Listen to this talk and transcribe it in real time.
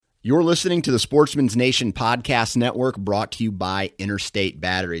You're listening to the Sportsman's Nation Podcast Network, brought to you by Interstate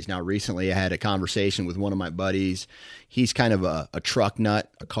Batteries. Now, recently I had a conversation with one of my buddies. He's kind of a truck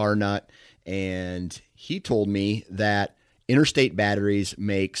nut, a car nut, and he told me that Interstate Batteries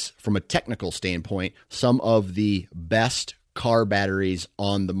makes, from a technical standpoint, some of the best car batteries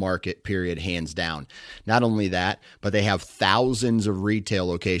on the market, period, hands down. Not only that, but they have thousands of retail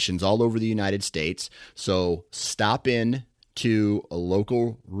locations all over the United States. So stop in to a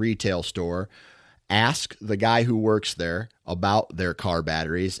local retail store, ask the guy who works there about their car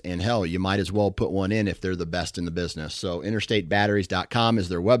batteries, and hell, you might as well put one in if they're the best in the business. So interstatebatteries.com is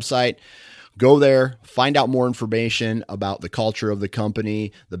their website. Go there, find out more information about the culture of the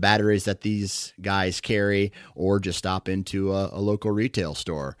company, the batteries that these guys carry, or just stop into a local retail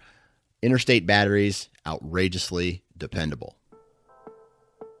store. Interstate Batteries, outrageously dependable.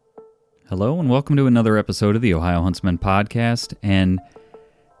 Hello and welcome to another episode of the Ohio Huntsman Podcast. And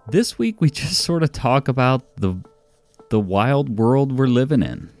this week we just sort of talk about the wild world we're living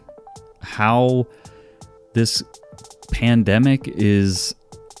in. How this pandemic is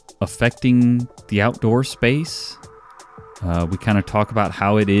affecting the outdoor space. We kind of talk about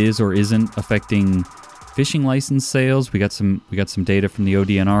how it is or isn't affecting fishing license sales. We got some data from the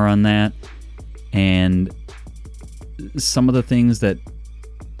ODNR on that, and some of the things that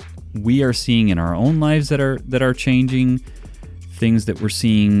we are seeing in our own lives that are changing, things that we're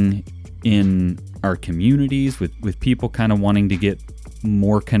seeing in our communities with people kind of wanting to get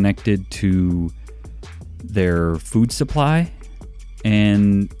more connected to their food supply,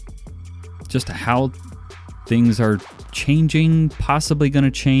 and just how things are changing, possibly going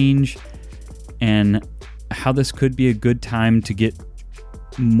to change, and how this could be a good time to get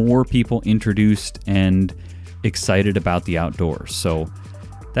more people introduced and excited about the outdoors. So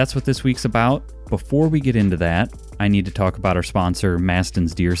that's what this week's about. Before we get into that, I need to talk about our sponsor,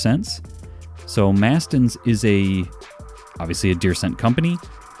 Mastin's Deer Sense. So Mastin's is obviously a deer scent company,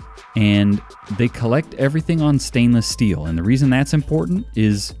 and they collect everything on stainless steel. And the reason that's important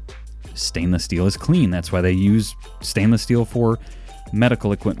is stainless steel is clean. That's why they use stainless steel for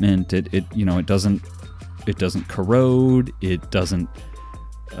medical equipment. It doesn't corrode. It doesn't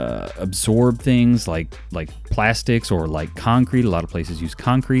absorb things like plastics or like concrete. A lot of places use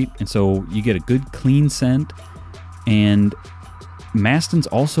concrete, and so you get a good clean scent. And Mastin's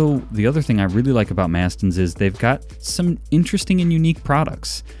also, the other thing I really like about Mastin's is they've got some interesting and unique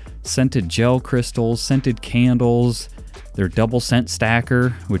products. Scented gel crystals, scented candles, their double scent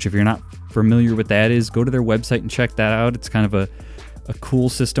stacker, which if you're not familiar with that is, go to their website and check that out. It's kind of a cool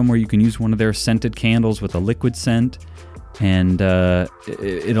system where you can use one of their scented candles with a liquid scent, and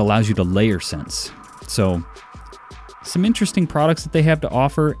it allows you to layer scents. So some interesting products that they have to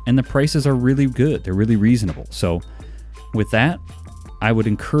offer, and the prices are really good. They're really reasonable. So with that, I would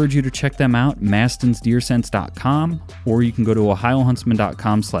encourage you to check them out, mastinsdeerscents.com, or you can go to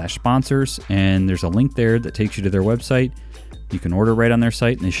ohiohuntsman.com/sponsors, and there's a link there that takes you to their website. You can order right on their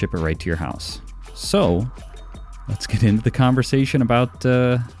site, and they ship it right to your house. So let's get into the conversation about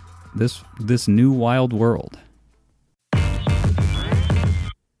this new wild world.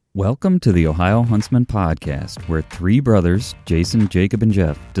 Welcome to the Ohio Huntsman Podcast, where three brothers, Jason, Jacob, and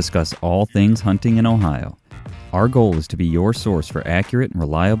Jeff, discuss all things hunting in Ohio. Our goal is to be your source for accurate and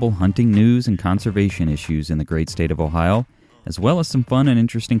reliable hunting news and conservation issues in the great state of Ohio, as well as some fun and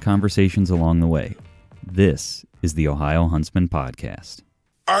interesting conversations along the way. This is the Ohio Huntsman Podcast.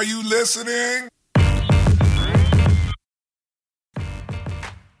 Are you listening?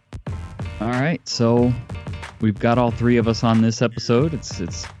 All right, so we've got all three of us on this episode.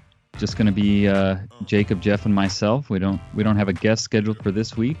 It's just going to be Jacob, Jeff, and myself. We don't have a guest scheduled for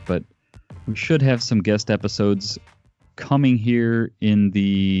this week, but we should have some guest episodes coming here in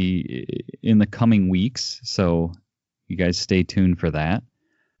the coming weeks. So you guys stay tuned for that.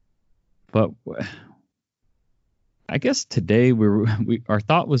 But I guess today our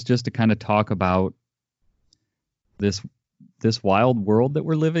thought was just to kind of talk about this wild world that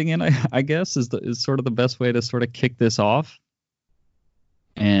we're living in. I guess is sort of the best way to sort of kick this off.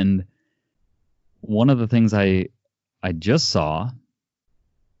 And one of the things I just saw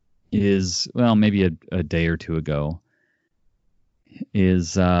is, well, maybe a day or two ago,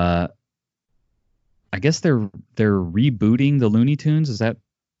 is I guess they're rebooting the Looney Tunes. Is that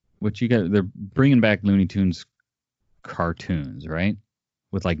what you got? They're bringing back Looney Tunes cartoons, right?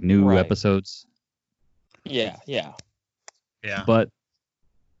 With like new episodes. Yeah. But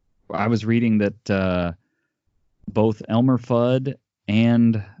I was reading that both Elmer Fudd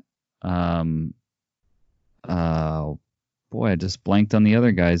and I just blanked on the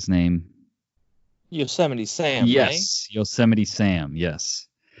other guy's name. Yosemite Sam. Yes, right? Yosemite Sam. Yes,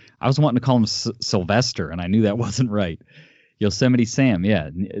 I was wanting to call him Sylvester, and I knew that wasn't right. Yosemite Sam, yeah,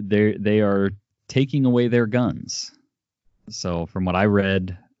 they are taking away their guns. So from what I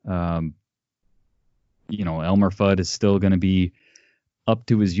read, Elmer Fudd is still going to be up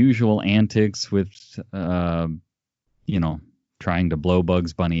to his usual antics with, trying to blow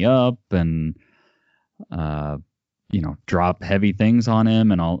Bugs Bunny up and, drop heavy things on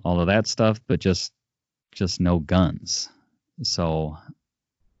him and all of that stuff, but just no guns. So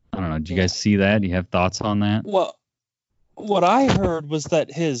I don't know. Do you guys see that? Do you have thoughts on that? Well, what I heard was that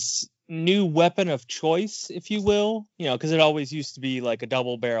his new weapon of choice, if you will, because it always used to be like a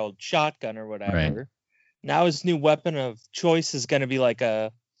double-barreled shotgun or whatever. Right. Now his new weapon of choice is going to be like I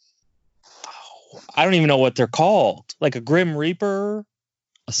don't even know what they're called, like a Grim Reaper,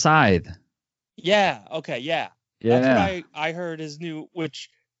 a scythe. Yeah. Okay. Yeah. That's what I heard is new, which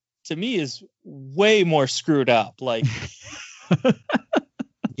to me is way more screwed up. Like,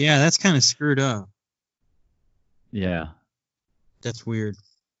 yeah, that's kind of screwed up. Yeah, that's weird.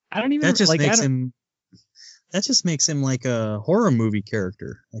 I don't even. That just makes him. That just makes him like a horror movie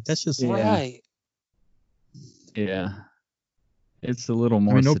character. Like that's just right. Yeah, it's a little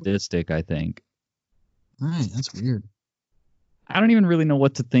more sadistic, I think. Right, that's weird. I don't even really know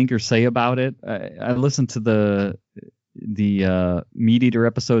what to think or say about it. I listened to the Meat Eater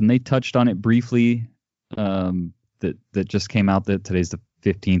episode, and they touched on it briefly. That just came out. That today's the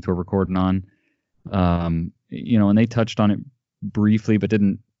 15th we're recording on. And they touched on it briefly, but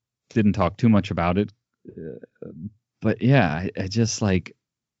didn't talk too much about it. But yeah, I just like,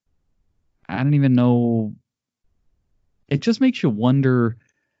 I don't even know. It just makes you wonder,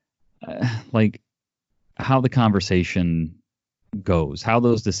 like, how the conversation goes, how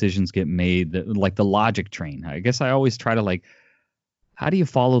those decisions get made, like the logic train. I guess I always try to like, how do you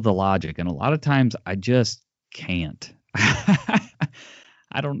follow the logic? And a lot of times I just can't.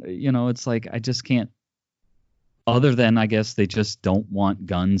 I don't, it's like I just can't. Other than I guess they just don't want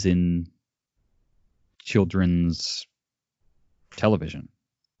guns in children's television.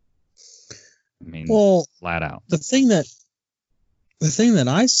 I mean, flat out. The thing that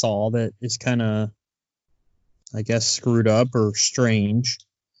I saw that is kind of, I guess, screwed up or strange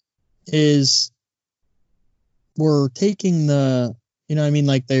is we're taking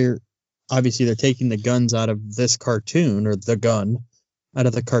like they're taking the guns out of this cartoon, or the gun out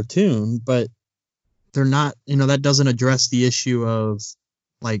of the cartoon, but they're not, that doesn't address the issue of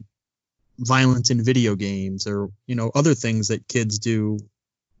like violence in video games or, other things that kids do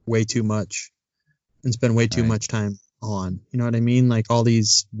way too much and spend way too much time on. You know what I mean? Like all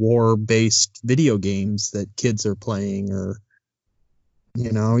these war-based video games that kids are playing, or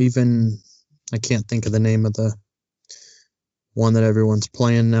even I can't think of the name of the one that everyone's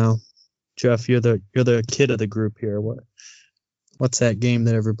playing now. Jeff, you're the kid of the group here. What's that game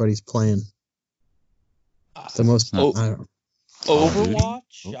that everybody's playing? The most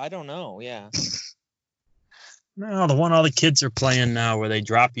Overwatch? I don't know. Yeah. No, the one all the kids are playing now, where they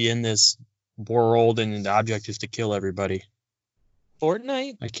drop you in this world and the object is to kill everybody.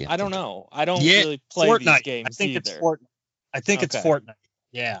 Fortnite? I don't know. I don't really play Fortnite. These games I think either. It's Fortnite. I think it's Fortnite.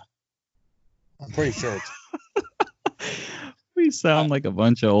 Yeah. I'm pretty sure it's... We sound like a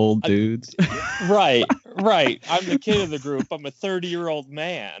bunch of old dudes. Right. I'm the kid of the group. I'm a 30-year-old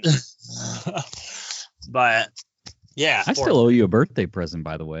man. But yeah, I still owe you a birthday present,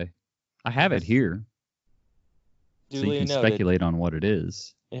 by the way. I have it here. Duly so you can noted. Speculate on what it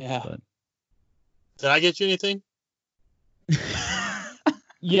is. Yeah. But... Did I get you anything?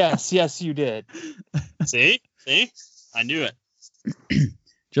 Yes, you did. See? I knew it.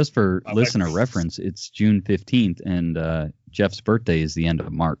 Just for listener reference, it's June 15th, and Jeff's birthday is the end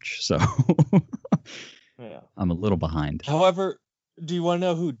of March, so yeah. I'm a little behind. However, do you want to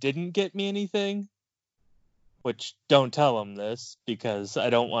know who didn't get me anything? Which, don't tell them this, because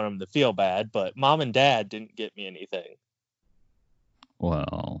I don't want them to feel bad, but Mom and Dad didn't get me anything.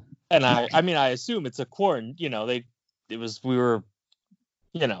 Well... And I assume it's a quarantine, we were,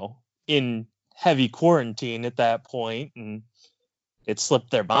 in heavy quarantine at that point, and it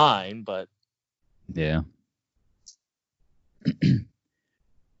slipped their mind, but... Yeah.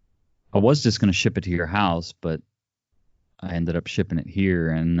 I was just going to ship it to your house, but I ended up shipping it here,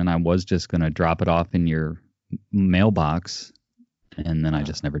 and then I was just going to drop it off in your mailbox, and then I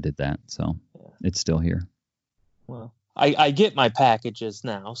just never did that, so it's still here. Well, I get my packages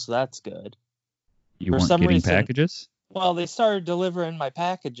now, so that's good. You weren't getting packages? Well, they started delivering my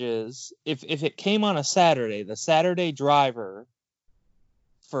packages. If it came on a Saturday, the Saturday driver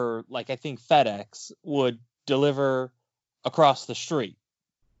for, like, I think FedEx would deliver across the street.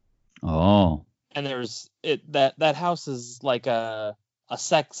 Oh. And there's that house is like a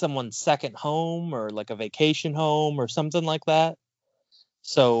someone's second home or like a vacation home or something like that.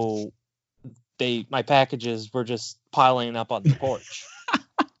 So my packages were just piling up on the porch.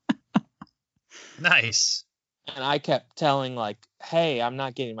 Nice. And I kept telling like, hey, I'm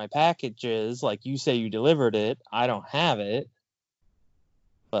not getting my packages. Like, you say you delivered it. I don't have it.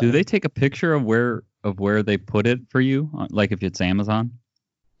 But Do they take a picture of where they put it for you? Like if it's Amazon?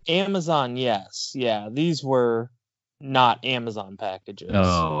 Amazon, yes. Yeah, these were not Amazon packages.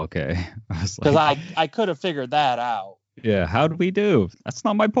 Oh, okay. Because I could have figured that out. Yeah, how'd we do? That's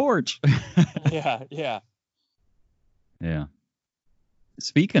not my porch. Yeah. Yeah.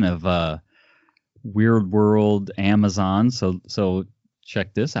 Speaking of Weird World Amazon, so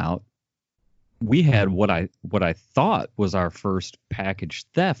check this out. We had what I thought was our first package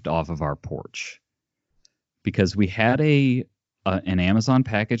theft off of our porch, because we had an Amazon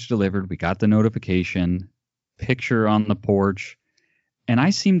package delivered. We got the notification, picture on the porch, and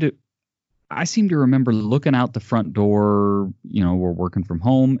I seem to remember looking out the front door. We're working from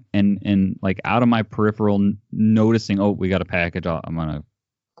home, and like out of my peripheral noticing, oh, we got a package. I'm gonna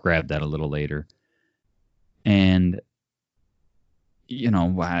grab that a little later. And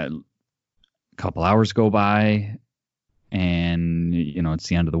a couple hours go by, and it's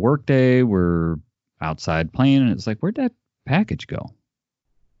the end of the workday. We're outside playing, and it's like, where'd that package go?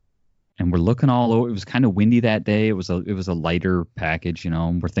 And we're looking all over. It was kind of windy that day. It was a lighter package,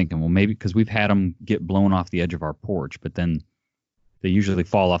 and we're thinking, well, maybe because we've had them get blown off the edge of our porch, but then they usually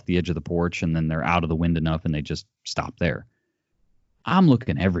fall off the edge of the porch, and then they're out of the wind enough, and they just stop there. I'm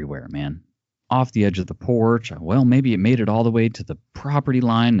looking everywhere, man. Off the edge of the porch. Well, maybe it made it all the way to the property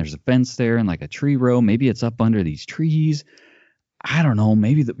line. There's a fence there and like a tree row. Maybe it's up under these trees. I don't know.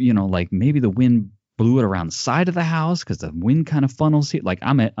 Maybe maybe the wind blew it around the side of the house because the wind kind of funnels it. Like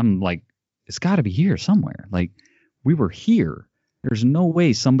I'm like, it's got to be here somewhere. Like, we were here. There's no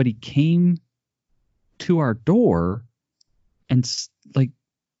way somebody came to our door and like,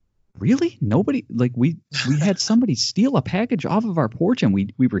 really? Nobody, like, we had somebody steal a package off of our porch, and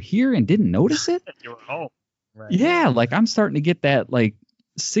we were here and didn't notice it. You were home. Right. Yeah, like, I'm starting to get that like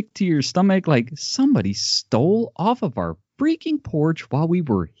sick to your stomach, like somebody stole off of our freaking porch while we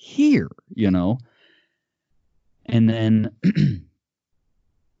were here, And then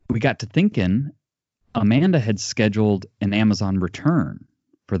we got to thinking, Amanda had scheduled an Amazon return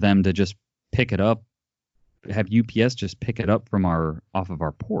for them to just pick it up, have UPS just pick it up from off of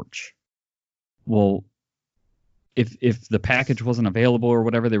our porch. Well, if the package wasn't available or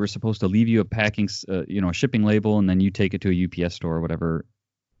whatever, they were supposed to leave you a shipping label, and then you take it to a UPS store or whatever.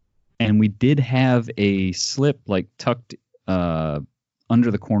 And we did have a slip like tucked under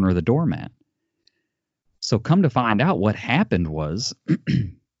the corner of the doormat. So come to find out, what happened was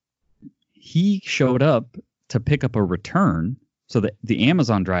he showed up to pick up a return. So that the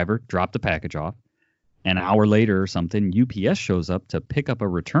Amazon driver dropped the package off. An hour later or something, UPS shows up to pick up a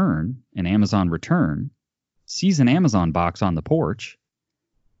return, an Amazon return, sees an Amazon box on the porch,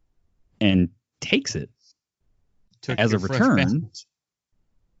 and takes it as a return.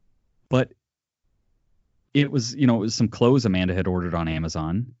 But it was some clothes Amanda had ordered on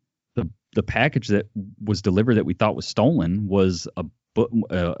Amazon. The package that was delivered that we thought was stolen was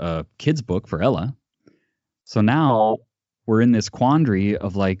a kid's book for Ella. So now we're in this quandary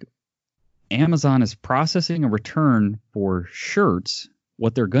of like, Amazon is processing a return for shirts.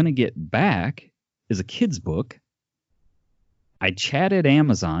 What they're going to get back is a kid's book. I chatted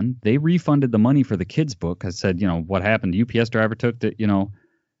Amazon. They refunded the money for the kid's book. I said, what happened? The UPS driver took it,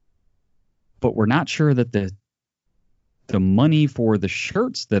 but we're not sure that the money for the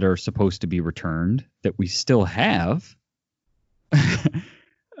shirts that are supposed to be returned that we still have.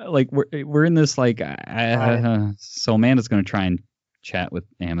 Like we're in this like, so Amanda's going to try and chat with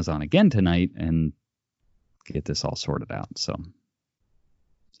Amazon again tonight and get this all sorted out. So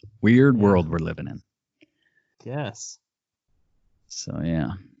weird world we're living in. Yes. So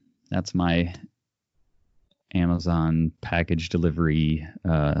yeah, that's my Amazon package delivery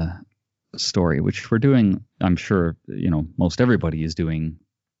story, which we're doing. I'm sure, most everybody is doing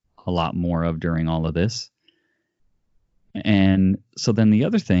a lot more of during all of this. And so then the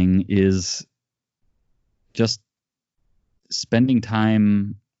other thing is just spending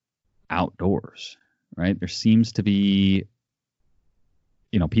time outdoors, right? There seems to be,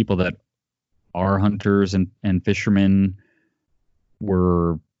 people that are hunters and fishermen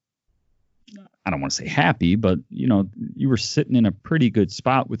were, I don't want to say happy, but, you were sitting in a pretty good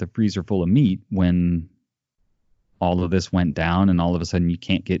spot with a freezer full of meat when all of this went down, and all of a sudden you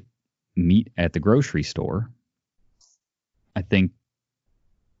can't get meat at the grocery store. I think,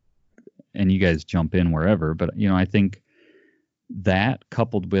 and you guys jump in wherever, but, I think that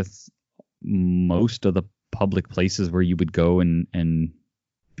coupled with most of the public places where you would go and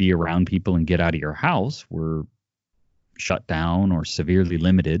be around people and get out of your house were shut down or severely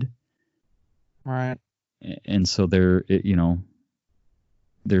limited. Right. And so there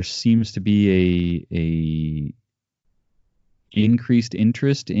seems to be a increased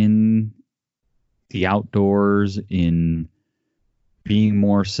interest in the outdoors, in being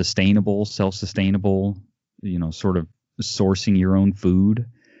more sustainable, self-sustainable, sort of sourcing your own food.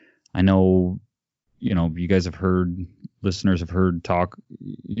 I know, you guys have heard, listeners have heard talk,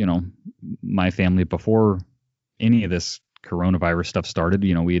 my family, before any of this coronavirus stuff started,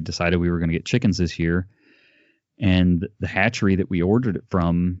 we had decided we were going to get chickens this year. And the hatchery that we ordered it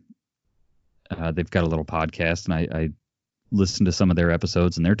from, they've got a little podcast, and I listened to some of their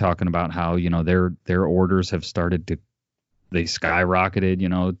episodes, and they're talking about how, their orders have started to, they skyrocketed,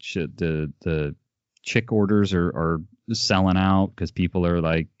 the chick orders are selling out because people are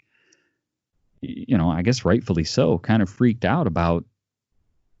like, I guess rightfully so, kind of freaked out about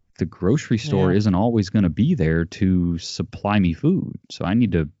the grocery store isn't always going to be there to supply me food. So I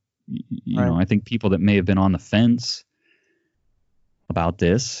need to, I think people that may have been on the fence about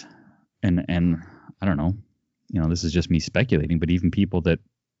this, and I don't know, this is just me speculating, but even people that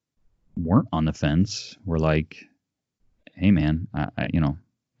weren't on the fence were like, hey man, I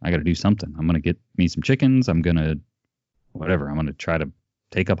got to do something. I'm going to get me some chickens. I'm going to try to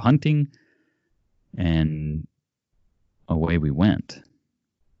take up hunting, and away we went.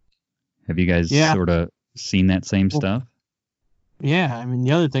 Have you guys sort of seen that same stuff? Yeah. I mean,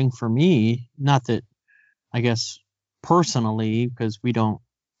 the other thing for me, not that I guess personally, because we don't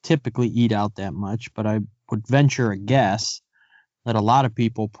typically eat out that much, but I would venture a guess that a lot of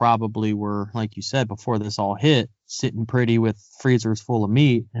people probably were, like you said, before this all hit, sitting pretty with freezers full of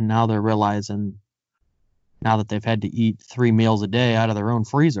meat. And now they're realizing, now that they've had to eat 3 meals a day out of their own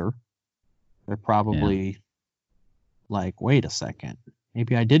freezer, they're probably like, wait a second,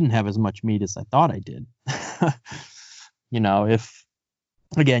 maybe I didn't have as much meat as I thought I did. If,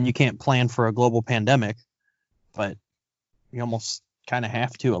 again, you can't plan for a global pandemic, but you almost kind of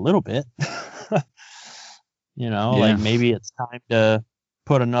have to a little bit. Like maybe it's time to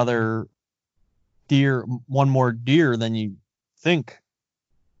put one more deer than you think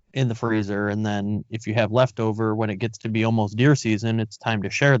in the freezer. And then if you have leftover when it gets to be almost deer season, it's time to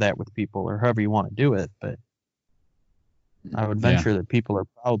share that with people, or however you want to do it. But I would venture that people are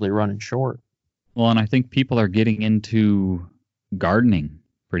probably running short. Well, and I think people are getting into gardening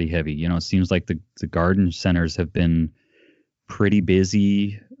pretty heavy. It seems like the garden centers have been pretty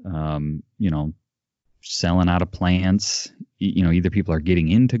busy, selling out of plants. Either people are getting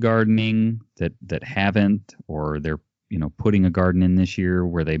into gardening that haven't, or they're, putting a garden in this year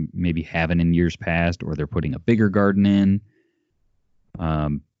where they maybe haven't in years past, or they're putting a bigger garden in.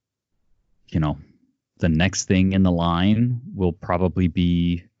 The next thing in the line will probably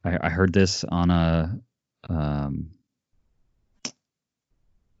be, I heard this on a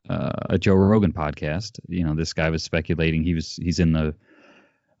Joe Rogan podcast. This guy was speculating, he's in the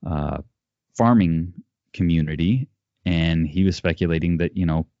farming community, and he was speculating that,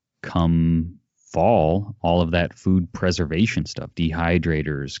 come fall, all of that food preservation stuff,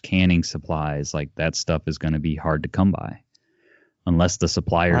 dehydrators, canning supplies, like that stuff is going to be hard to come by unless the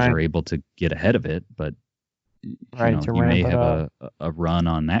suppliers are able to get ahead of it. But you may have a run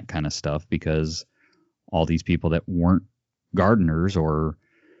on that kind of stuff because all these people that weren't gardeners, or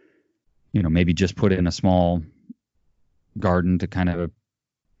maybe just put in a small garden to kind of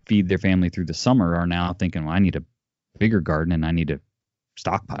feed their family through the summer, are now thinking, well, I need a bigger garden and I need to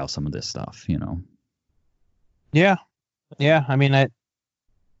stockpile some of this stuff, Yeah. I mean,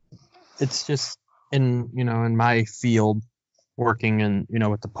 it's just in my field, working in,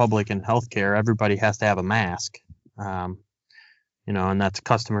 with the public and healthcare, everybody has to have a mask. And that's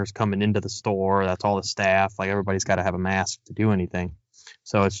customers coming into the store. That's all the staff. Like, everybody's got to have a mask to do anything.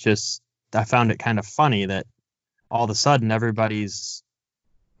 So it's just, I found it kind of funny that all of a sudden everybody's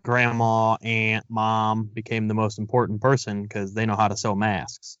grandma, aunt, mom became the most important person because they know how to sew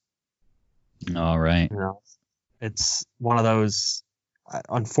masks. All right. It's one of those,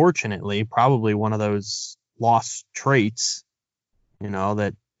 unfortunately, probably one of those lost traits,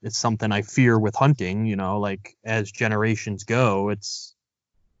 that it's something I fear with hunting. Like, as generations go, it's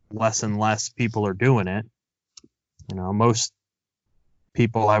less and less people are doing it. Most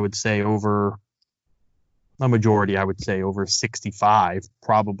people, I would say a majority, I would say over 65,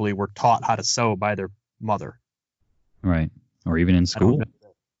 probably were taught how to sew by their mother. Right. Or even in school.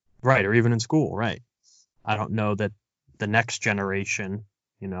 Right. Or even in school. Right. I don't know that the next generation,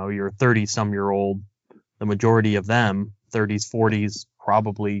 your 30-some-year-old, the majority of them 30s, 40s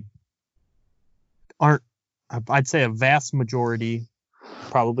probably aren't. I'd say a vast majority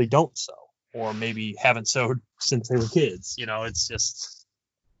probably don't sew, or maybe haven't sewed since they were kids. It's just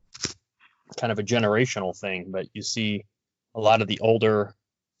kind of a generational thing. But you see a lot of the older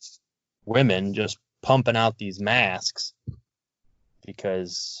women just pumping out these masks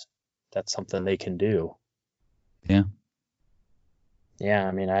because that's something they can do. Yeah. Yeah,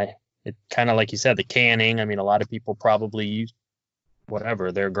 I mean, it kind of like you said, the canning. I mean, a lot of people probably use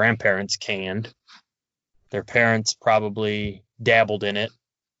whatever their grandparents canned. Their parents probably dabbled in it,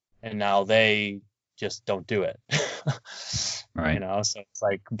 and now they just don't do it. Right. So it's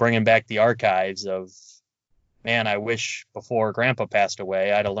like bringing back the archives of, man, I wish before Grandpa passed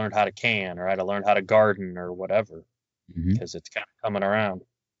away, I'd have learned how to can, or I'd have learned how to garden, or whatever, because it's kind of coming around.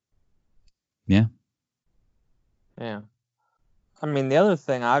 Yeah. Yeah. I mean, the other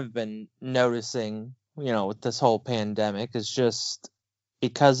thing I've been noticing, with this whole pandemic is just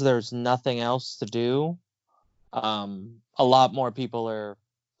because there's nothing else to do, a lot more people are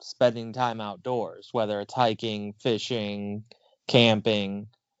spending time outdoors, whether it's hiking, fishing, camping.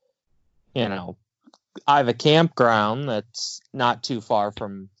 I have a campground that's not too far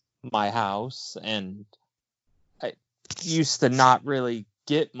from my house, and I used to not really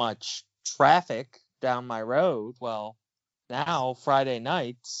get much traffic down my road. Well, now Friday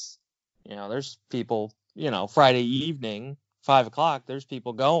nights, there's people, Friday evening, 5:00, there's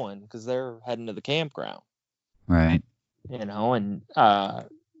people going because they're heading to the campground. Right. And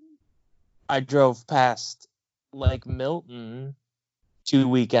I drove past Lake Milton 2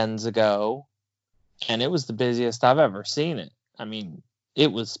 weekends ago, and it was the busiest I've ever seen it. I mean,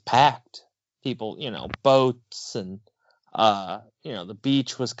 it was packed. People, boats, and the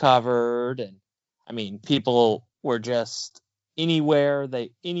beach was covered, and I mean, people were just any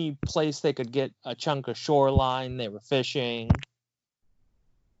place they could get a chunk of shoreline, they were fishing.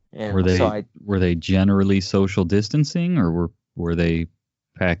 Were they generally social distancing, or were they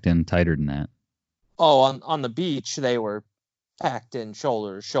packed in tighter than that? Oh, on the beach they were packed in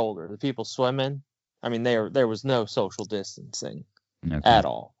shoulder to shoulder. The people swimming, I mean, there was no social distancing at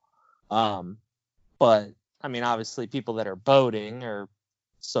all. But I mean, obviously, people that are boating are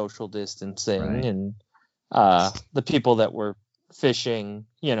social distancing, right. And the people that were fishing,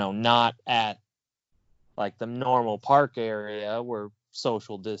 not at like the normal park area were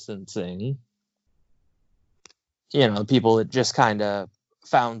social distancing. The people that just kind of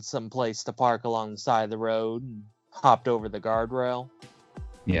found some place to park along the side of the road and hopped over the guardrail.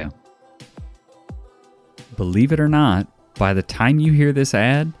 Yeah. Believe it or not, by the time you hear this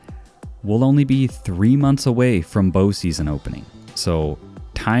ad, we'll only be 3 months away from bow season opening. So,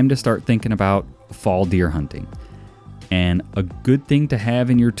 time to start thinking about fall deer hunting. And a good thing to have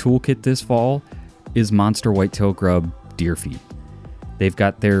in your toolkit this fall is Monster Whitetail Grub deer feed. They've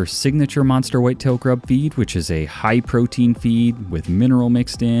got their signature Monster Whitetail Grub feed, which is a high protein feed with mineral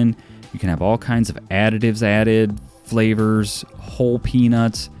mixed in. You can have all kinds of additives added, flavors, whole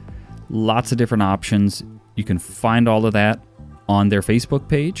peanuts, lots of different options. You can find all of that on their Facebook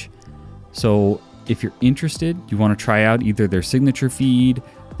page. So if you're interested, you want to try out either their signature feed,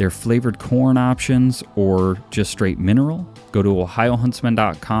 their flavored corn options, or just straight mineral, go to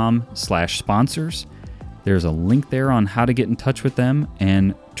ohiohuntsman.com/sponsors. There's a link there on how to get in touch with them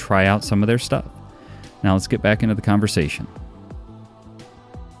and try out some of their stuff. Now let's get back into the conversation.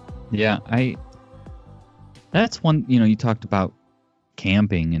 Yeah, that's one, you talked about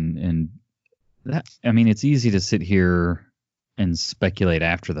camping and that, I mean, it's easy to sit here and speculate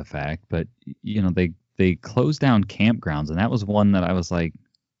after the fact, but they closed down campgrounds, and that was one that I was like,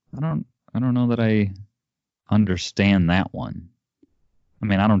 I don't know that I understand that one. I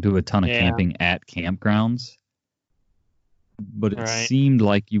mean, I don't do a ton of camping at campgrounds, but it seemed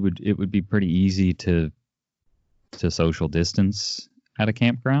like it would be pretty easy to social distance at a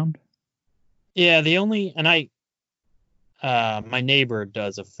campground. Yeah, my neighbor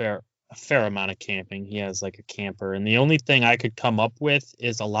does a fair amount of camping. He has like a camper, and the only thing I could come up with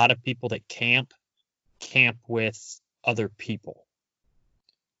is a lot of people that camp with other people.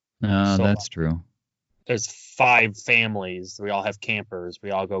 So that's true. There's 5 families. We all have campers. We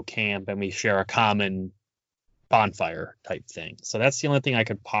all go camp, and we share a common bonfire type thing. So that's the only thing I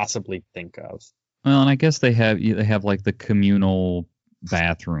could possibly think of. Well, and I guess they have like the communal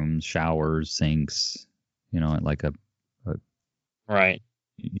bathrooms, showers, sinks, at like a right.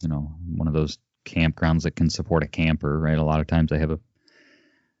 One of those campgrounds that can support a camper, right? A lot of times they have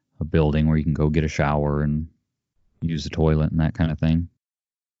a building where you can go get a shower and use the toilet and that kind of thing.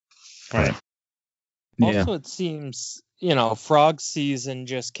 Right. Also, it seems, frog season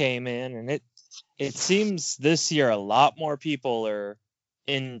just came in, and it seems this year a lot more people are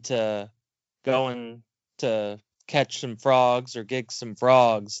into going to catch some frogs or gig some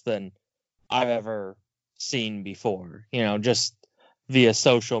frogs than I've ever seen before. Just via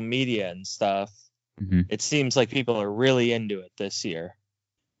social media and stuff. Mm-hmm. It seems like people are really into it this year.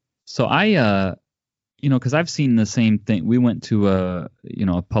 So I, because I've seen the same thing. We went to a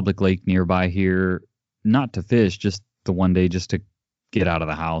public lake nearby here, not to fish, just the one day just to get out of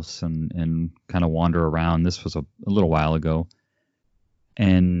the house and kind of wander around. This was a little while ago.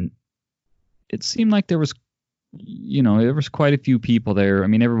 And it seemed like there was quite a few people there. I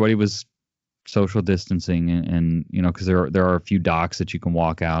mean, everybody was social distancing and because there are a few docks that you can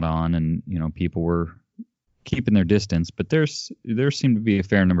walk out on, and people were keeping their distance, but there seemed to be a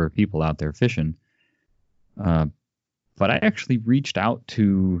fair number of people out there fishing. But I actually reached out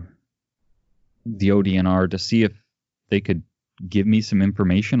to the ODNR to see if they could give me some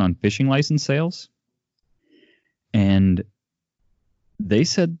information on fishing license sales, and they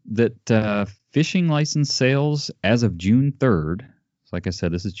said that fishing license sales as of June 3rd, like I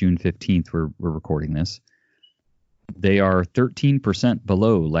said, this is June 15th, we're recording this, they are 13%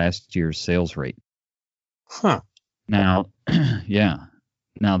 below last year's sales rate. Huh. Now, yeah.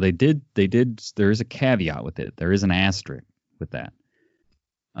 Now there is a caveat with it. There is an asterisk with that.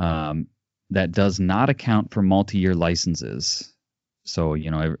 That does not account for multi-year licenses. So,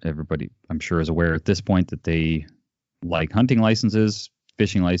 everybody, I'm sure, is aware at this point that they, like hunting licenses,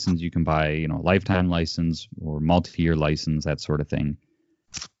 fishing license, you can buy, a lifetime license or multi-year license, that sort of thing.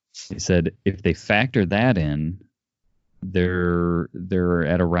 They said if they factor that in, they're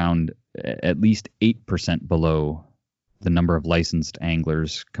at around at least 8% below the number of licensed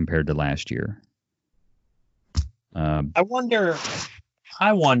anglers compared to last year. I wonder,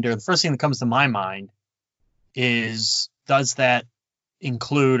 the first thing that comes to my mind is, does that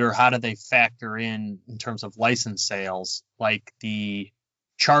include, or how do they factor in terms of license sales, like the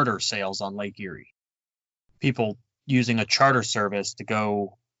charter sales on Lake Erie? People using a charter service to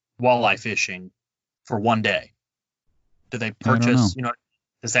go walleye fishing for one day. Do they purchase,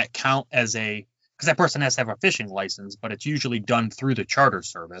 does that count as because that person has to have a fishing license, but it's usually done through the charter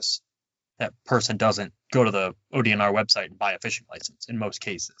service. That person doesn't go to the ODNR website and buy a fishing license in most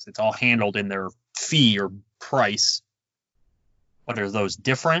cases. It's all handled in their fee or price. But are those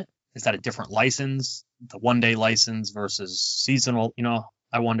different? Is that a different license? The one-day license versus seasonal?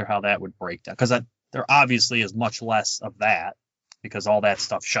 I wonder how that would break down. Because there obviously is much less of that, because all that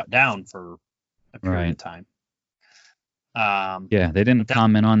stuff shut down for a period of time. Yeah, they didn't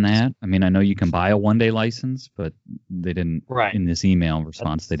comment on that. I mean, I know you can buy a one-day license, but they didn't. Right. In this email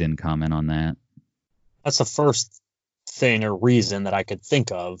response, they didn't comment on that. That's the first thing or reason that I could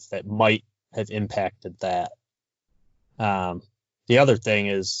think of that might have impacted that. The other thing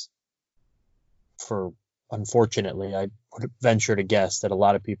is, unfortunately, I would venture to guess that a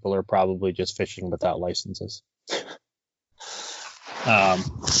lot of people are probably just fishing without licenses. I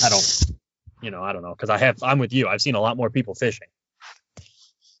don't know, because I'm with you. I've seen a lot more people fishing.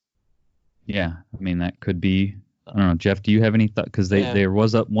 Yeah, I mean, that could be. I don't know, Jeff. Do you have any thought? Because there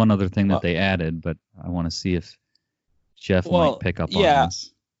was one other thing that they added, but I want to see if Jeff might pick up on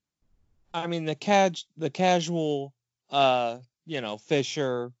this. I mean, the casual,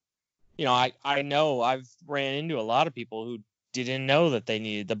 fisher. I know I've ran into a lot of people who didn't know that they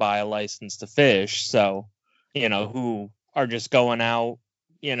needed to buy a license to fish. So, who are just going out.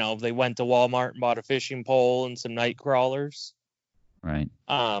 They went to Walmart and bought a fishing pole and some night crawlers. Right.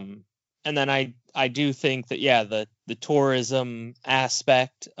 And then I do think that, the tourism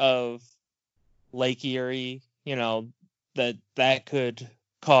aspect of Lake Erie, that could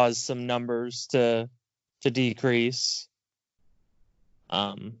cause some numbers to decrease.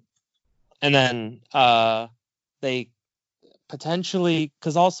 And then they potentially,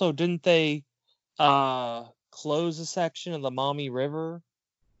 because also didn't they close a section of the Maumee River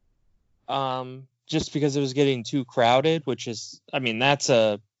just because it was getting too crowded, which is, I mean, that's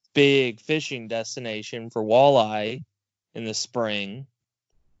a big fishing destination for walleye in the spring.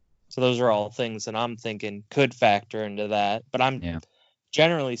 So those are all things that I'm thinking could factor into that. But I'm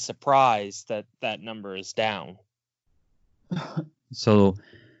generally surprised that number is down. So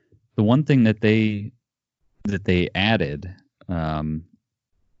the one thing that they added that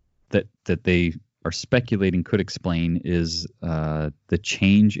they are speculating could explain is the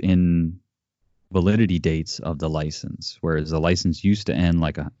change in validity dates of the license. Whereas the license used to end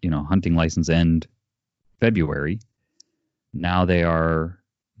like a hunting license end February, now they are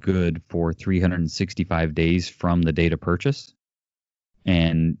good for 365 days from the date of purchase.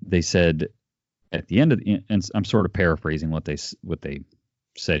 And they said at the end of and I'm sort of paraphrasing what they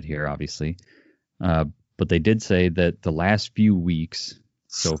said here, obviously, But they did say that the last few weeks,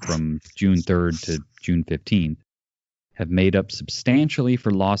 so from June 3rd to June 15th, have made up substantially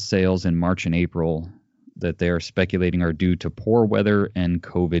for lost sales in March and April that they are speculating are due to poor weather and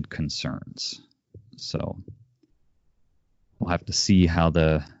COVID concerns. So we'll have to see how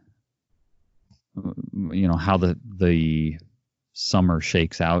the summer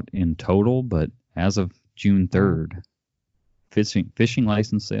shakes out in total. But as of June 3rd, fishing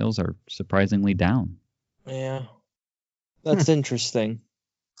license sales are surprisingly down. Yeah. That's interesting.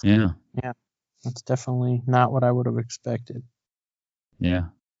 Yeah. Yeah. That's definitely not what I would have expected. Yeah.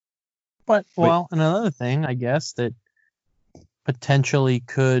 But, well, another thing, I guess, that potentially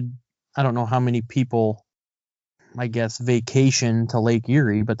could, I don't know how many people, I guess, vacation to Lake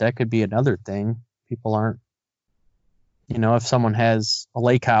Erie, but that could be another thing. People aren't, if someone has a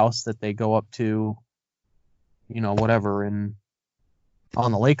lake house that they go up to, whatever, and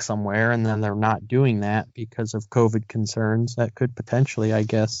on the lake somewhere, and then they're not doing that because of COVID concerns, that could potentially, I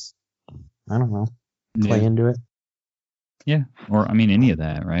guess, I don't know, play into it. Yeah, or any of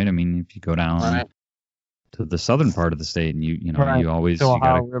that, right? If you go down to the southern part of the state, and you always you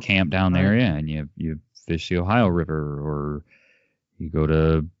got to camp down there, and you fish the Ohio River, or you go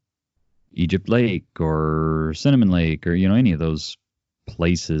to Egypt Lake or Cinnamon Lake, or any of those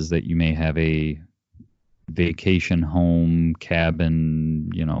places that you may have a vacation home, cabin,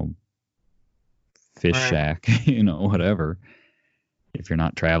 fish shack, whatever. If you're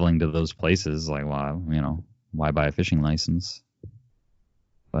not traveling to those places, like, well, why buy a fishing license?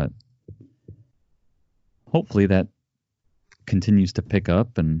 But hopefully that continues to pick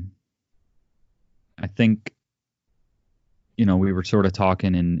up. And I think, we were sort of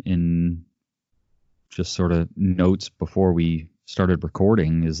talking in just sort of notes before we started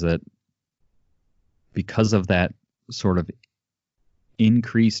recording, is that because of that sort of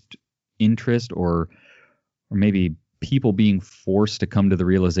increased interest, or maybe people being forced to come to the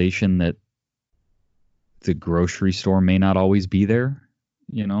realization that the grocery store may not always be there.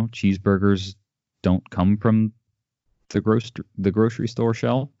 Cheeseburgers don't come from the grocery store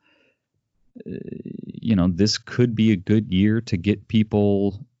shelf. This could be a good year to get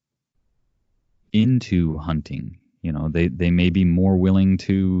people into hunting. They may be more willing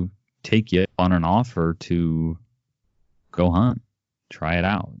to take you on an offer to go hunt, try it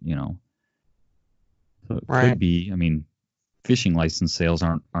out, So it could be, fishing license sales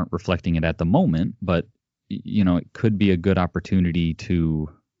aren't reflecting it at the moment, but it could be a good opportunity to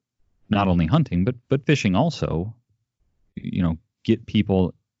not only hunting, but fishing also, get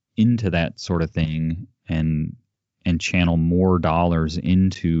people into that sort of thing and channel more dollars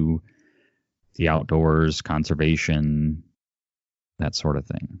into the outdoors, conservation, that sort of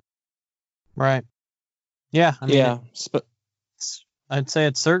thing. Right. Yeah. I'd say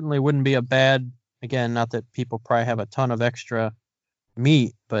it certainly wouldn't be a bad, again, not that people probably have a ton of extra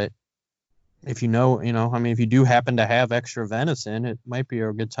meat, but if if you do happen to have extra venison, it might be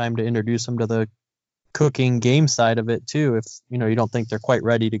a good time to introduce them to the cooking game side of it too. If, you don't think they're quite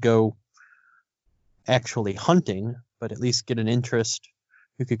ready to go actually hunting, but at least get an interest.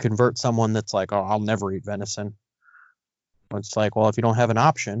 You could convert someone that's like, oh, I'll never eat venison. It's like, well, if you don't have an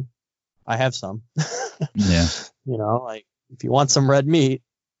option, I have some. Yeah. Like if you want some red meat,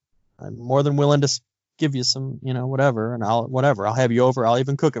 I'm more than willing to give you some, whatever, and I'll have you over. I'll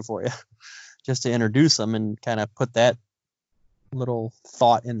even cook it for you just to introduce them and kind of put that little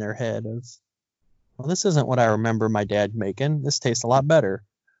thought in their head of, well, this isn't what I remember my dad making. This tastes a lot better,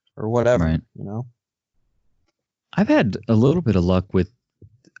 or whatever, right. I've had a little bit of luck with,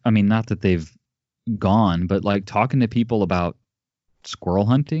 not that they've gone, but like talking to people about squirrel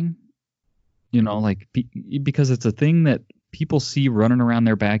hunting, because it's a thing that people see running around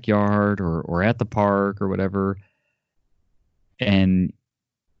their backyard or at the park or whatever. And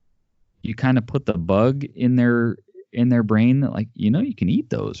you kind of put the bug in their brain that, like, you can eat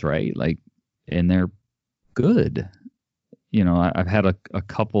those, right? Like, and they're good. I've had a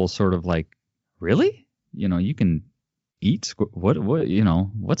couple sort of like, really? You can eat what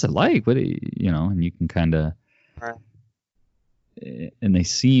what's it like? What and you can kind of, right. And they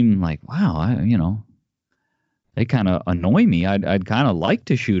seem like, wow, they kind of annoy me. I'd kind of like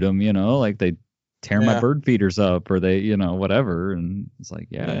to shoot them, like they tear my bird feeders up, or they, whatever. And it's like,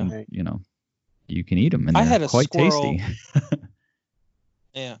 and, you can eat them, and they're quite tasty.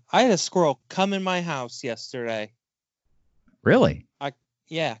 Yeah, I had a squirrel come in my house yesterday. Really?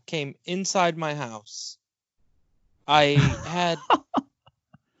 Came inside my house. I had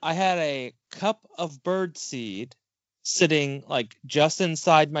a cup of bird seed sitting like just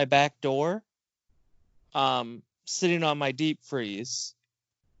inside my back door, sitting on my deep freeze,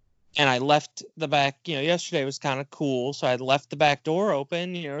 And I left the back, yesterday was kind of cool. So I left the back door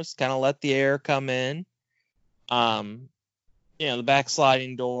open, just kind of let the air come in. The back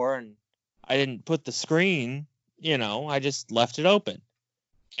sliding door, and I didn't put the screen, I just left it open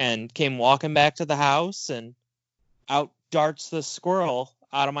and came walking back to the house, and out darts the squirrel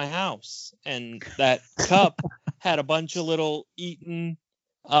out of my house. And that cup had a bunch of little eaten,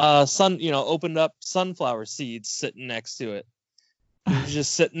 opened up sunflower seeds sitting next to it. He was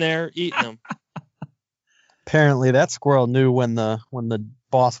just sitting there eating them. Apparently, that squirrel knew when the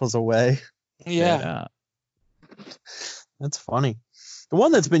boss was away. Yeah. That's funny. The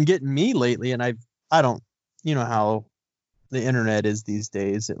one that's been getting me lately, and I don't, how the internet is these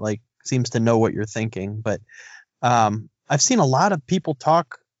days. It like seems to know what you're thinking, but I've seen a lot of people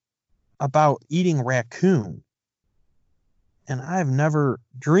talk about eating raccoon, and I've never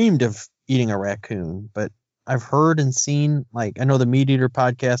dreamed of eating a raccoon, but I've heard and seen, like, I know the Meat Eater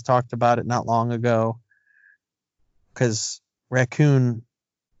podcast talked about it not long ago, because raccoon,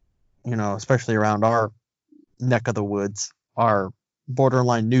 especially around our neck of the woods, are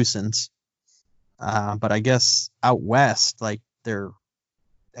borderline nuisance. But I guess out west, like, they're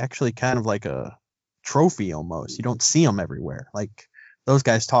actually kind of like a trophy almost. You don't see them everywhere. Like, those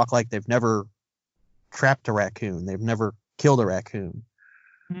guys talk like they've never trapped a raccoon. They've never killed a raccoon.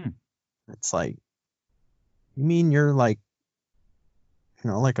 It's like, you mean you're like,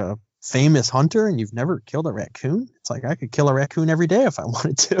 like a famous hunter and you've never killed a raccoon? It's like, I could kill a raccoon every day if I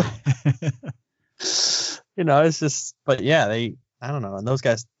wanted to. It's just, but yeah, I don't know. And those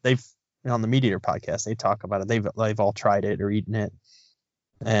guys, they've, on the Meat Eater podcast, they talk about it. They've all tried it or eaten it.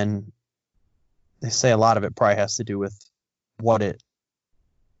 And they say a lot of it probably has to do with what it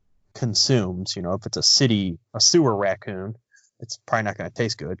consumes. If it's a sewer raccoon, it's probably not going to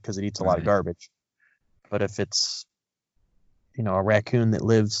taste good because it eats a lot of garbage. But if it's, a raccoon that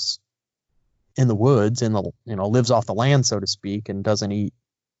lives in the woods and lives off the land, so to speak, and doesn't eat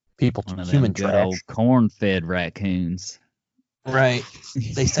human trash, corn-fed raccoons. Right.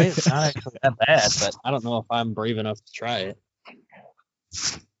 They say it's not actually that bad, but I don't know if I'm brave enough to try it.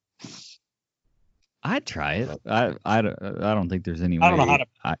 I'd try it. I don't think there's any way. I don't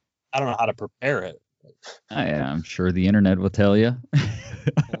know how to prepare it. I'm sure the internet will tell you.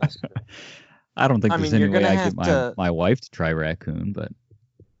 I don't think there's any way I get my wife to try raccoon, but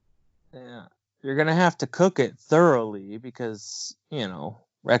yeah, you're gonna have to cook it thoroughly because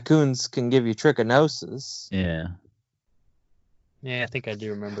raccoons can give you trichinosis. Yeah. Yeah, I think I do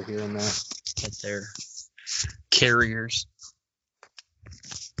remember hearing that they're carriers.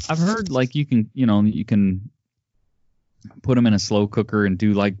 I've heard like you can put them in a slow cooker and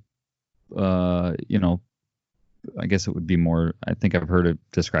do like I guess it would be more, I think I've heard it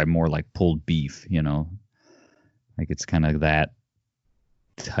described more like pulled beef, like it's kind of that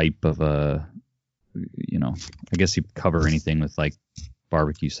type of I guess you cover anything with like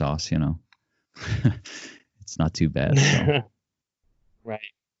barbecue sauce, it's not too bad. So. Right.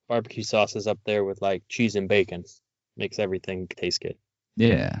 Barbecue sauce is up there with like cheese and bacon. Makes everything taste good.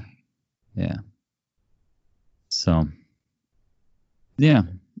 Yeah. Yeah. So, yeah,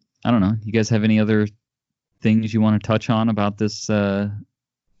 I don't know. You guys have any other things you want to touch on about this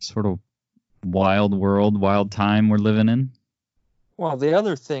sort of wild world, wild time we're living in? Well, the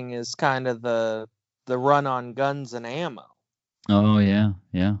other thing is kind of the run on guns and ammo. Oh, yeah.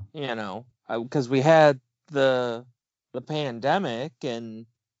 Yeah. Because we had the pandemic and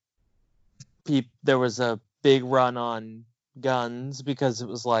there was a big run on guns because it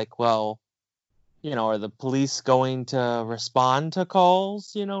was like, well, are the police going to respond to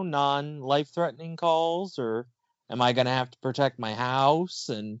calls, non-life-threatening calls, or am I going to have to protect my house?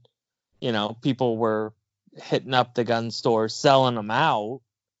 And, people were hitting up the gun stores, selling them out,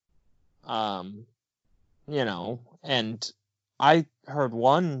 and I heard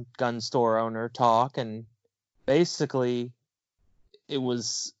one gun store owner talk, and basically it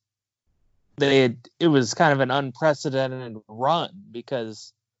was kind of an unprecedented run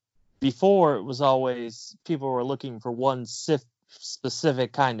because before it was always people were looking for one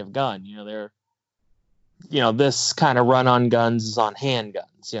specific kind of gun. This kind of run on guns is on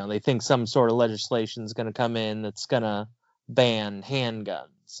handguns. They think some sort of legislation is going to come in that's going to ban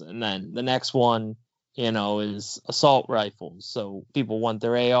handguns. And then the next one, is assault rifles. So people want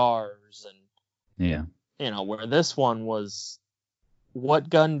their ARs and, yeah, where this one was, what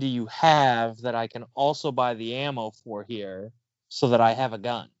gun do you have that I can also buy the ammo for here so that I have a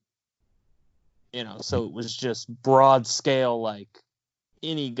gun? So it was just broad scale, like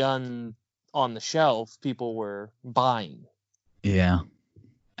any gun on the shelf, people were buying. Yeah.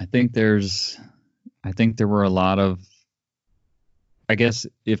 I think there were a lot of, I guess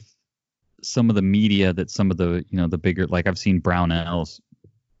if some of the media that some of the, the bigger, like I've seen Brownells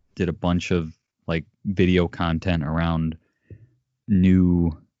did a bunch of like video content around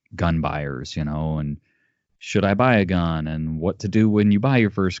new gun buyers, and should I buy a gun and what to do when you buy your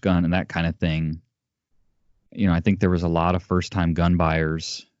first gun and that kind of thing. I think there was a lot of first time gun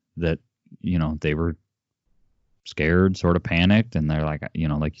buyers that, they were scared, sort of panicked, and they're like,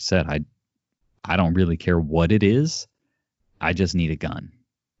 like you said, I don't really care what it is. I just need a gun,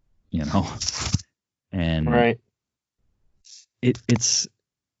 and Right. It's,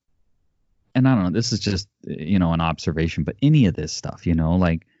 and I don't know, this is just, an observation, but any of this stuff,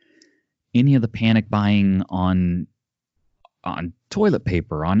 like any of the panic buying on toilet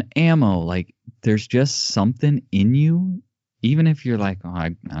paper, on ammo, like there's just something in you, even if you're like, oh, I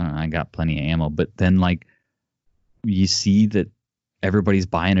don't know, I got plenty of ammo, but then like you see that everybody's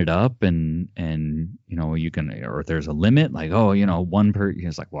buying it up and you can, or if there's a limit, like, oh, one per,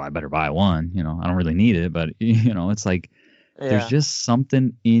 it's like, well, I better buy one, I don't really need it, but it's like, there's just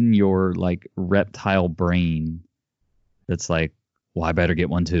something in your like reptile brain that's like, well, I better get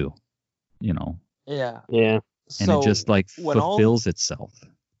one too, Yeah. Yeah. and So it just like when fulfills itself.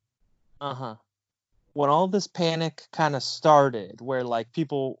 when all this panic kind of started, where like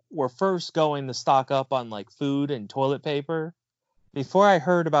people were first going to stock up on like food and toilet paper, before I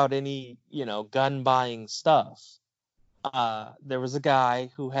heard about any, gun buying stuff, there was a guy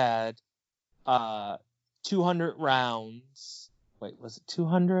who had 200 rounds. Wait, was it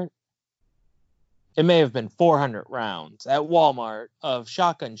 200? It may have been 400 rounds at Walmart of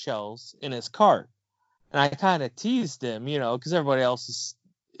shotgun shells in his cart. And I kind of teased him, because everybody else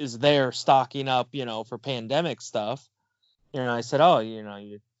is there stocking up, for pandemic stuff. I said, oh,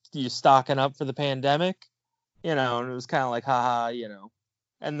 you stocking up for the pandemic? And it was kind of like, haha,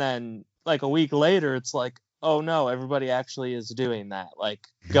 And then like a week later, it's like, oh no, everybody actually is doing that, like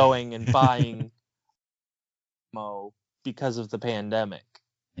going and buying ammo because of the pandemic.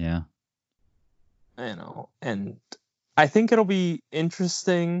 Yeah. And I think it'll be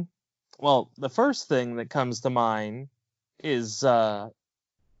interesting. Well, the first thing that comes to mind is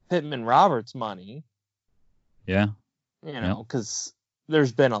Pittman Roberts money. Yeah. Because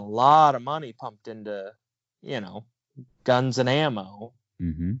there's been a lot of money pumped into, guns and ammo.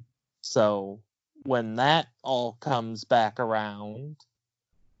 Mm-hmm. So when that all comes back around,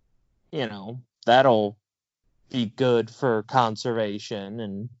 that'll be good for conservation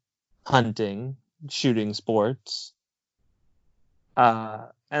and hunting, shooting sports.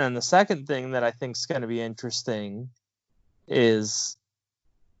 And then the second thing that I think is going to be interesting is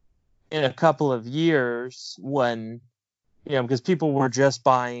in a couple of years when, because people were just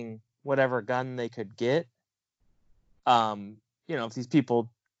buying whatever gun they could get. If these people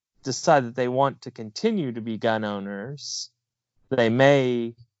decide that they want to continue to be gun owners, they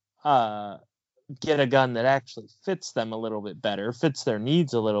may get a gun that actually fits them a little bit better, fits their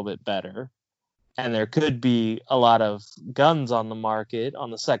needs a little bit better. And there could be a lot of guns on the market, on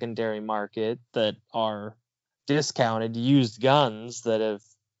the secondary market, that are discounted, used guns that have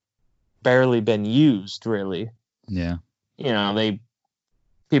barely been used, really. Yeah.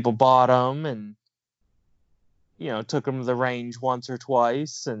 People bought them and, took them to the range once or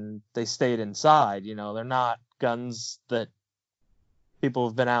twice and they stayed inside. They're not guns that people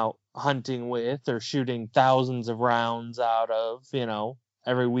have been out hunting with or shooting thousands of rounds out of,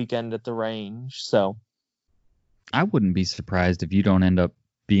 every weekend at the range. So I wouldn't be surprised if you don't end up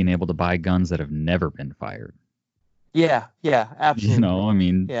being able to buy guns that have never been fired. Yeah,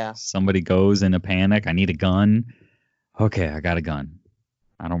 absolutely. Yeah. Somebody goes in a panic. I need a gun. Okay, I got a gun.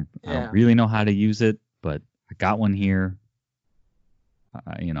 I don't really know how to use it, but I got one here.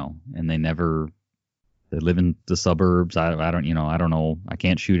 And they live in the suburbs. I don't know. I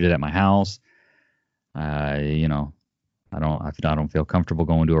can't shoot it at my house. I don't feel comfortable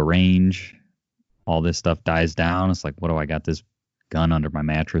going to a range. All this stuff dies down. It's like, what do I got this gun under my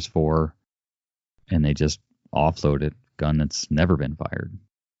mattress for? And they just offload it. Gun that's never been fired.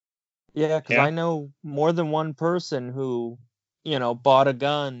 Yeah, because I know more than one person who, bought a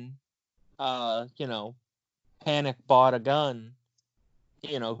gun, panic bought a gun,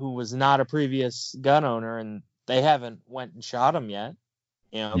 who was not a previous gun owner, and they haven't went and shot him yet,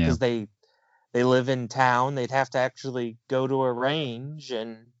 because they live in town. They'd have to actually go to a range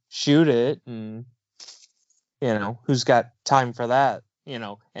and shoot it, and who's got time for that?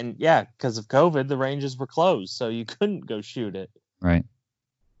 And because of COVID, the ranges were closed, so you couldn't go shoot it. Right.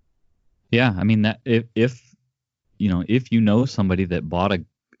 Yeah, I mean, that if somebody that bought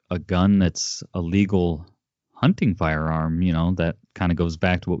a gun that's a legal hunting firearm, that kind of goes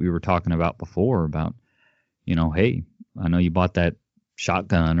back to what we were talking about before about, hey, I know you bought that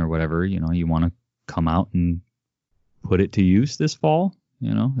shotgun or whatever, you want to come out and put it to use this fall,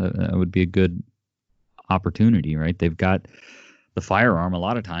 that would be a good opportunity, right? They've got the firearm a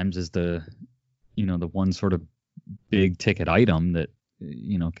lot of times is the one sort of big ticket item that,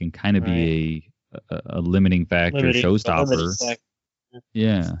 can kind of be a limiting factor, showstopper.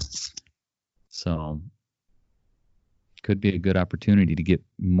 Yeah. So could be a good opportunity to get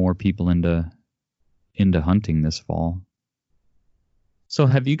more people into hunting this fall. So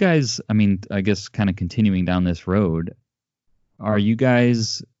have you guys, I guess kind of continuing down this road, are you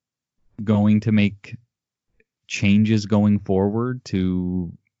guys going to make changes going forward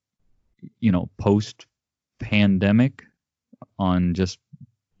to, post pandemic on just,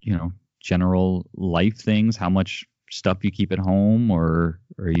 general life things, how much stuff you keep at home, or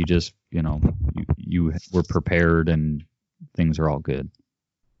are you just, you were prepared and things are all good?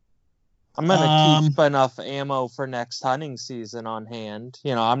 I'm going to keep enough ammo for next hunting season on hand.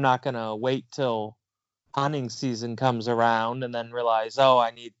 I'm not going to wait till hunting season comes around and then realize,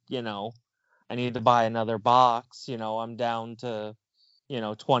 I need to buy another box. I'm down to,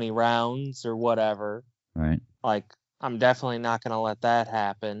 20 rounds or whatever. Right. Like, I'm definitely not going to let that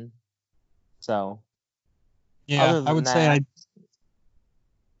happen. So, yeah, I would say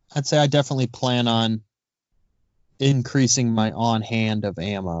I'd say I definitely plan on increasing my on hand of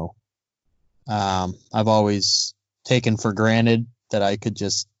ammo. I've always taken for granted that I could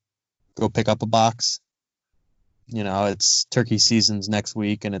just go pick up a box. It's turkey season's next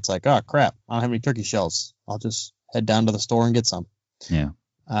week, and it's like, oh crap, I don't have any turkey shells. I'll just head down to the store and get some. Yeah.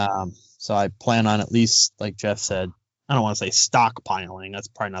 So I plan on, at least, like Jeff said, I don't want to say stockpiling. That's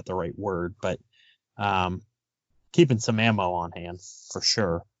probably not the right word, but keeping some ammo on hand for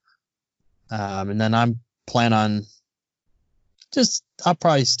sure. And then I'm plan on I'll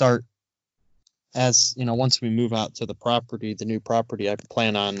probably start as, once we move out to the new property, I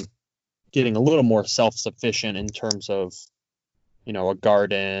plan on getting a little more self-sufficient in terms of, a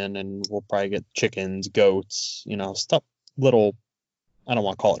garden, and we'll probably get chickens, goats, stuff, little, I don't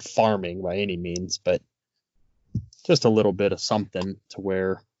want to call it farming by any means, but just a little bit of something to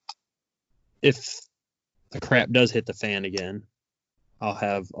where if the crap does hit the fan again, I'll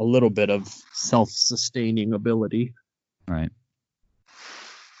have a little bit of self-sustaining ability. Right.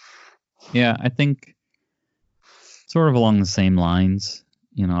 Yeah, I think sort of along the same lines,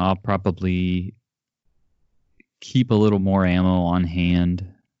 I'll probably keep a little more ammo on hand.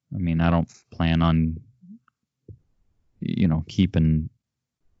 I don't plan on, keeping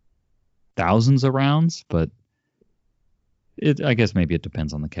thousands of rounds, but I guess maybe it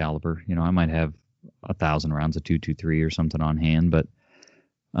depends on the caliber. I might have 1,000 rounds of 223 or something on hand, but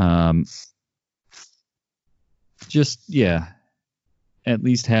at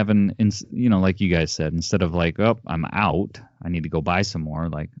least having, like you guys said, instead of like, oh, I'm out, I need to go buy some more,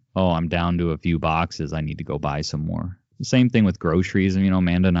 like, oh, I'm down to a few boxes, I need to go buy some more. The same thing with groceries. And,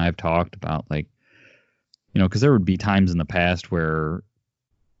 Amanda and I have talked about, like, because there would be times in the past where,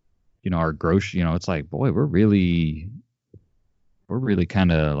 our grocery, it's like, boy, we're really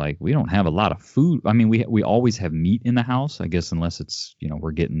kind of like, we don't have a lot of food. We always have meat in the house, I guess, unless it's,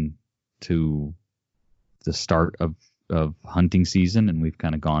 we're getting to the start of hunting season and we've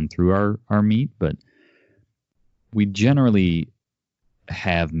kind of gone through our meat, but we generally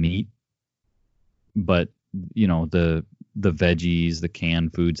have meat, but the veggies, the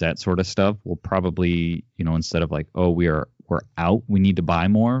canned foods, that sort of stuff will probably, instead of like, oh, we're out, we need to buy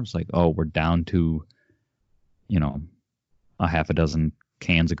more, it's like, oh, we're down to a half a dozen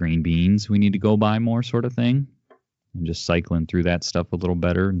cans of green beans, we need to go buy more, sort of thing, and just cycling through that stuff a little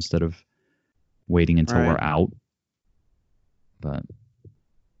better instead of waiting until we're out. But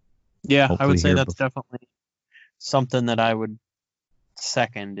yeah, I would say that's definitely something that I would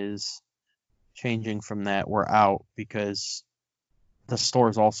second, is changing from that we're out, because the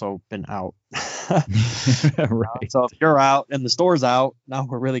store's also been out. Right. So if you're out and the store's out, now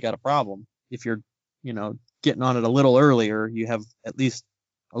we're really got a problem. If you're, getting on it a little earlier, you have at least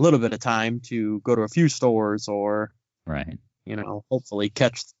a little bit of time to go to a few stores, or, right, hopefully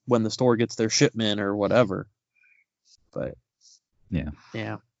catch when the store gets their shipment or whatever. But yeah.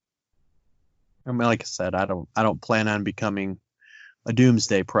 Like I said, I don't plan on becoming a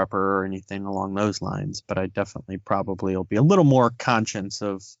doomsday prepper or anything along those lines, but I definitely probably will be a little more conscious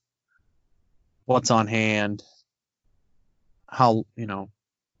of what's on hand, how,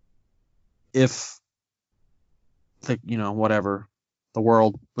 if whatever, the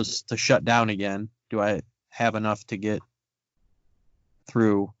world was to shut down again, do I have enough to get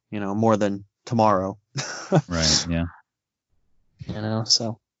through, more than tomorrow? Right. Yeah.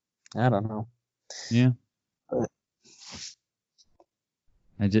 So I don't know. Yeah.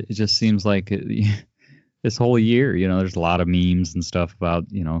 It just seems like this whole year, there's a lot of memes and stuff about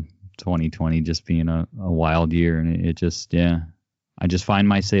 2020 just being a wild year, and it just I find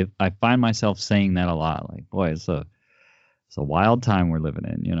myself saying that a lot. Like, boy, it's a wild time we're living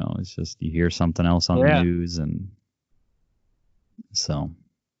in. It's just you hear something else on the news, and so.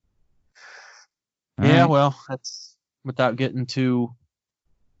 Yeah, well, that's without getting too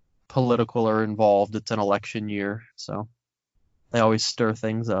political or involved. It's an election year, so they always stir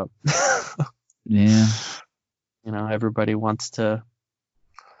things up. Yeah. Everybody wants to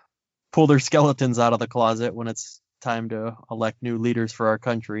pull their skeletons out of the closet when it's time to elect new leaders for our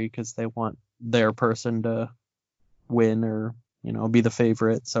country because they want their person to win or, be the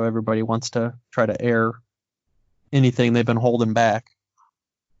favorite. So everybody wants to try to air anything they've been holding back.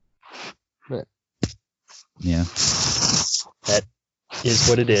 But yeah, that is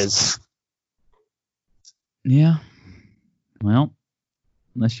what it is. Yeah. Well,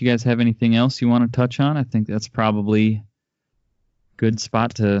 unless you guys have anything else you want to touch on, I think that's probably a good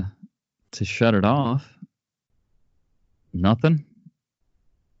spot to shut it off. Nothing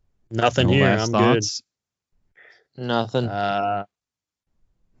here. Last I'm thoughts? good. Nothing.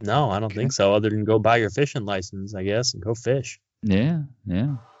 No, I don't think so. Other than go buy your fishing license, I guess, and go fish. Yeah.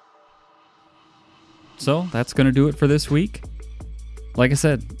 So that's going to do it for this week. Like I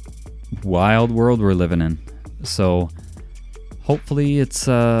said, wild world we're living in. So hopefully it's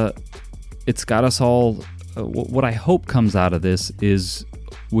got us all. What I hope comes out of this is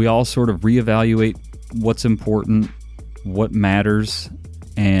we all sort of reevaluate what's important, what matters,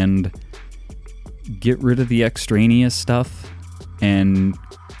 and get rid of the extraneous stuff and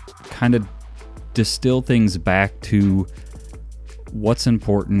kind of distill things back to what's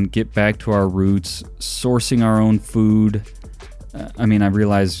important, get back to our roots, sourcing our own food. I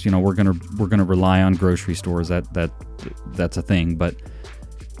realize, we're gonna rely on grocery stores. That's a thing, but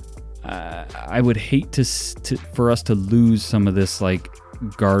I would hate for us to lose some of this like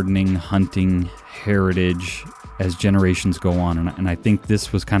gardening, hunting heritage as generations go on, and I think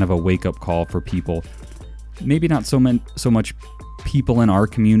this was kind of a wake-up call for people. Maybe not so much people in our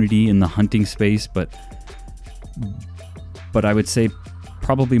community in the hunting space, but I would say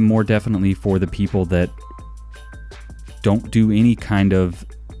probably more definitely for the people that don't do any kind of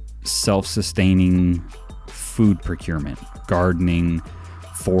self-sustaining food procurement, gardening,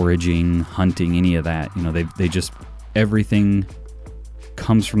 foraging, hunting, any of that. They just, everything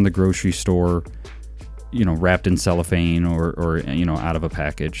comes from the grocery store, wrapped in cellophane or out of a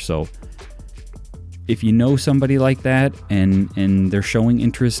package. So if you know somebody like that and they're showing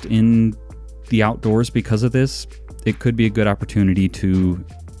interest in the outdoors because of this, it could be a good opportunity to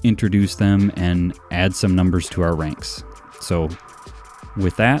introduce them and add some numbers to our ranks. So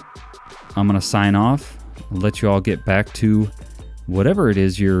with that, I'm going to sign off. I'll let you all get back to whatever it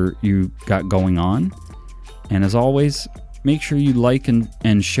is you got going on. And as always, make sure you like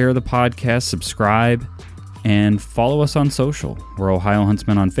and share the podcast, subscribe, and follow us on social. We're Ohio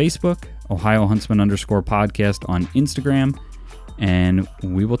Huntsman on Facebook, Ohio Huntsman _podcast on Instagram, and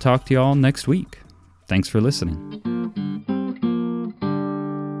we will talk to you all next week. Thanks for listening.